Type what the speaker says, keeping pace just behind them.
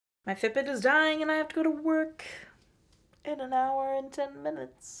My Fitbit is dying and I have to go to work in an hour and 10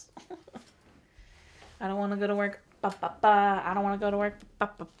 minutes. I don't want to go to work. Ba, ba, ba. I don't want to go to work.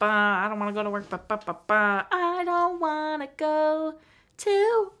 Ba, ba, ba. I don't want to go to work. Ba, ba, ba, ba. I don't want to go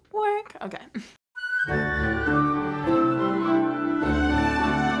to work. Okay.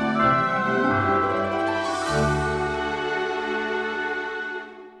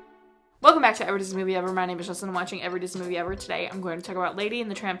 Welcome back to Every Disney Movie Ever. My name is Jess and I'm watching Every Disney Movie Ever. Today I'm going to talk about Lady and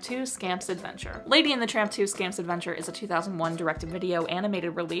the Tramp 2 Scamp's Adventure. Lady and the Tramp 2 Scamp's Adventure is a 2001 direct-to-video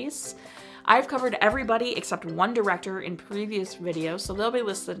animated release. I've covered everybody except one director in previous videos, so they'll be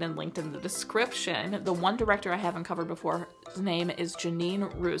listed and linked in the description. The one director I haven't covered before, his name is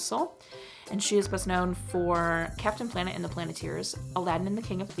Janine Russell, and she is best known for Captain Planet and the Planeteers, Aladdin and the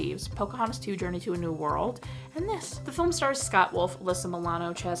King of Thieves, Pocahontas 2 Journey to a New World, and this. The film stars Scott Wolf, Alyssa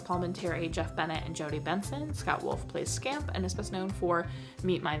Milano, Chaz Palminteri, Jeff Bennett, and Jodie Benson. Scott Wolf plays Scamp and is best known for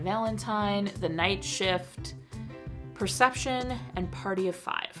Meet My Valentine, The Night Shift, Perception, and Party of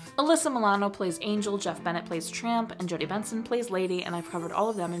Five. Alyssa Milano plays Angel, Jeff Bennett plays Tramp, and Jodie Benson plays Lady, and I've covered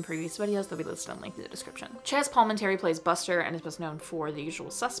all of them in previous videos. They'll be listed and linked in the description. Chaz Palminteri plays Buster and is best known for The Usual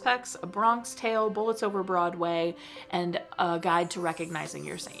Suspects, A Bronx Tale, Bullets Over Broadway, and A Guide to Recognizing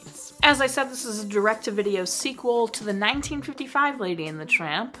Your Saints. As I said, this is a direct-to-video sequel to the 1955 Lady and the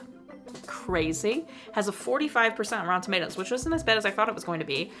Tramp. Crazy. Has a 45% on Rotten Tomatoes, which isn't as bad as I thought it was going to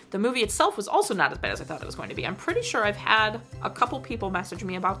be. The movie itself was also not as bad as I thought it was going to be. I'm pretty sure I've had a couple people message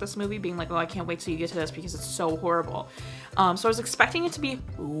me about this movie being like, oh, I can't wait till you get to this because it's so horrible. So I was expecting it to be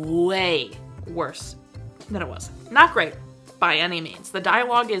way worse than it was. Not great by any means. The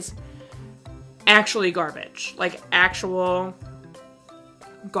dialogue is actually garbage. Like actual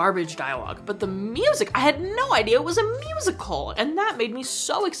garbage dialogue, but the music, I had no idea it was a musical, and that made me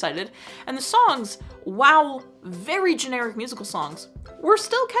so excited. And the songs, while very generic musical songs, were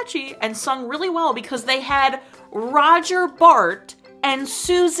still catchy and sung really well because they had Roger Bart and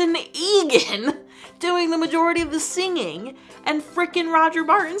Susan Egan doing the majority of the singing, and frickin' Roger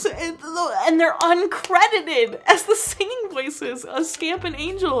Bart and they're uncredited as the singing voices of Scamp and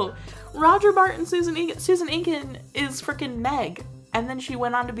Angel. Roger Bart and Susan Egan is frickin' Meg. And then she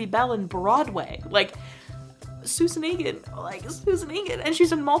went on to be Belle in Broadway. Like, Susan Egan. And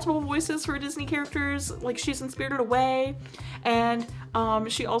she's in multiple voices for Disney characters. Like, she's in Spirited Away. And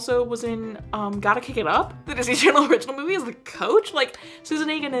she also was in Gotta Kick It Up, the Disney Channel original movie, as the coach. Like, Susan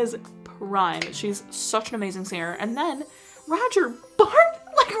Egan is prime. She's such an amazing singer. And then Roger Bart.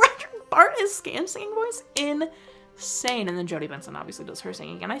 Like, Roger Bart is Scamp's singing voice. Insane. And then Jodie Benson obviously does her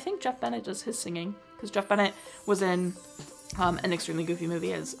singing. And I think Jeff Bennett does his singing. Because Jeff Bennett was in an extremely goofy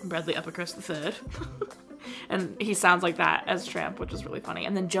movie as Bradley Uppercrust III. And he sounds like that as Tramp, which is really funny.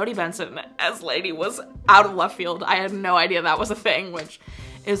 And then Jodie Benson as Lady was out of left field. I had no idea that was a thing, which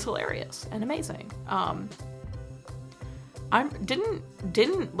is hilarious and amazing.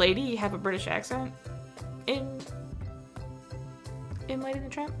 Didn't Lady have a British accent in Lady and the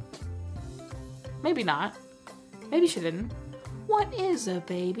Tramp? Maybe not. Maybe she didn't. What is a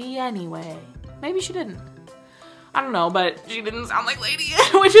baby anyway? Maybe she didn't. I don't know, but she didn't sound like Lady,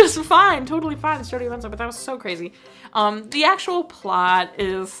 which is fine, totally fine. It's Jodie Benson, but that was so crazy. The actual plot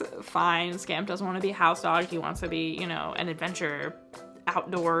is fine. Scamp doesn't want to be a house dog. He wants to be, you know, an adventure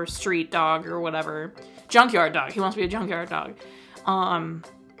outdoor street dog or whatever. Junkyard dog. He wants to be a junkyard dog.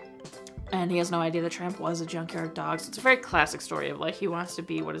 And he has no idea the Tramp was a junkyard dog. So it's a very classic story of like he wants to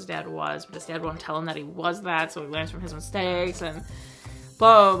be what his dad was, but his dad won't tell him that he was that, so he learns from his mistakes and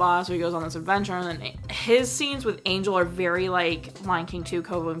blah, blah, blah. So he goes on this adventure, and then his scenes with Angel are very like Lion King 2,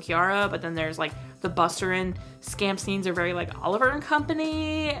 Kobo and Kiara, but then there's like the Buster and Scamp scenes are very like Oliver and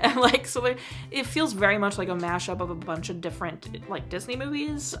Company, and like, so it feels very much like a mashup of a bunch of different like Disney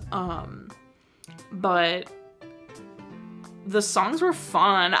movies, but the songs were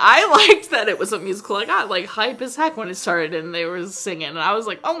fun. I liked that it was a musical. I got like hype as heck when it started and they were singing, and I was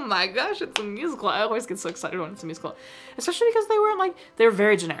like, oh my gosh, it's a musical. I always get so excited when it's a musical, especially because they were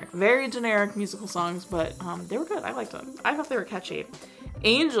very generic musical songs, but they were good. I liked them. I thought they were catchy.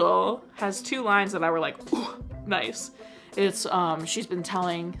 Angel has two lines that I were like, ooh, nice. It's she's been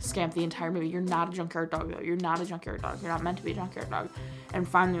telling Scamp the entire movie, you're not a junkyard dog though. You're not a junkyard dog. You're not meant to be a junkyard dog. And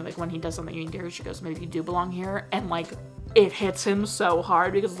finally, like when he does something you can do, she goes, maybe you do belong here, and like it hits him so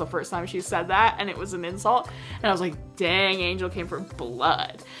hard because it's the first time she said that and it was an insult, and I was like, dang, Angel came for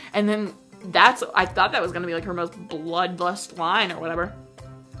blood. And then I thought that was gonna be like her most bloodlust line or whatever,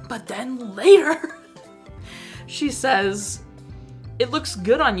 but then later she says, it looks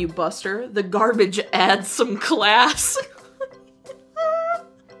good on you, Buster. The garbage adds some class.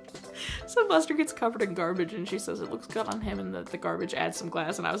 So Buster gets covered in garbage and she says it looks good on him and the garbage adds some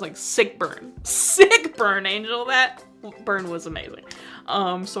glass, and I was like, sick burn. Sick burn, Angel. That burn was amazing.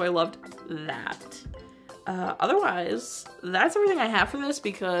 So I loved that. Otherwise, that's everything I have for this,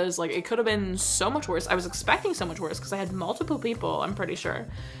 because like it could have been so much worse. I was expecting so much worse because I had multiple people, I'm pretty sure,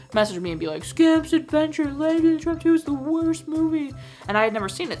 message me and be like, Scamp's Adventure, Lady in the Tramp 2 is the worst movie. And I had never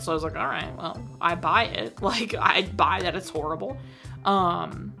seen it, so I was like, all right, well, I buy it. Like, I buy that it's horrible.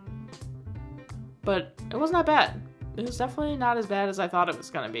 But it wasn't that bad. It was definitely not as bad as I thought it was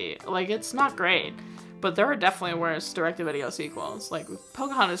gonna be. Like, it's not great, but there are definitely worse direct-to-video sequels. Like,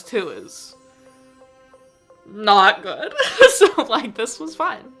 Pocahontas 2 is not good. So like this was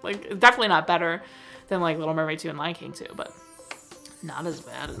fine. Like definitely not better than like Little Mermaid 2 and Lion King 2, but not as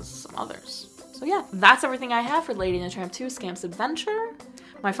bad as some others. So yeah, that's everything I have for Lady and the Tramp 2 Scamp's Adventure.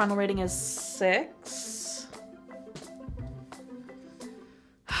 My final rating is 6.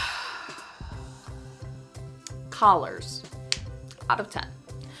 Collars out of 10.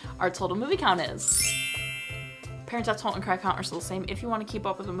 Our total movie count is... Parents at Total and Cry count are still the same. If you want to keep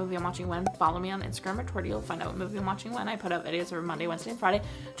up with the movie I'm watching when, follow me on Instagram or Twitter. You'll find out what movie I'm watching when. I put out videos every Monday, Wednesday, and Friday.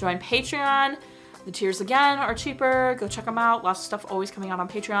 Join Patreon. The tiers, again, are cheaper. Go check them out. Lots of stuff always coming out on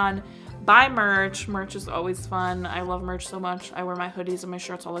Patreon. Buy merch. Merch is always fun. I love merch so much. I wear my hoodies and my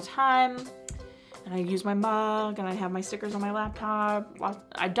shirts all the time. And I use my mug, and I have my stickers on my laptop.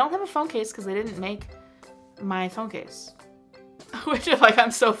 I don't have a phone case because they didn't make my phone case. Which, like,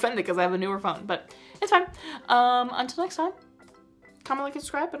 I'm so offended because I have a newer phone. But it's fine. Until next time, comment, like, and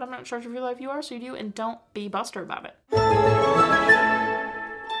subscribe, but I'm not sure if you real life you are, so you do, and don't be Buster about it.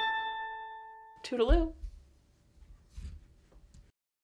 Toodaloo.